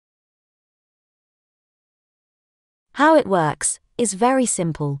How it works is very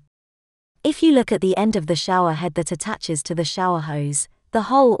simple. If you look at the end of the shower head that attaches to the shower hose, the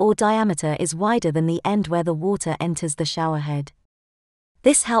hole or diameter is wider than the end where the water enters the shower head.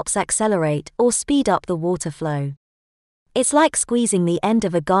 This helps accelerate or speed up the water flow. It's like squeezing the end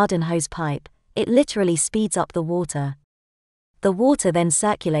of a garden hose pipe, it literally speeds up the water. The water then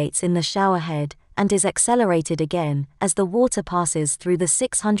circulates in the shower head and is accelerated again as the water passes through the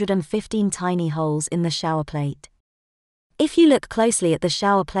 615 tiny holes in the shower plate. If you look closely at the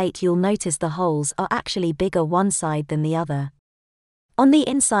shower plate, you'll notice the holes are actually bigger one side than the other. On the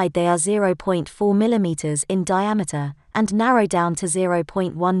inside they are 0.4 mm in diameter and narrow down to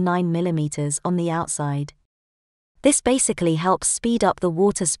 0.19 mm on the outside. This basically helps speed up the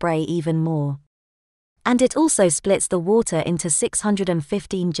water spray even more. And it also splits the water into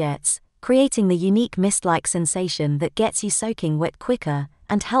 615 jets, creating the unique mist-like sensation that gets you soaking wet quicker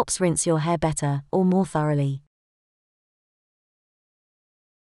and helps rinse your hair better or more thoroughly.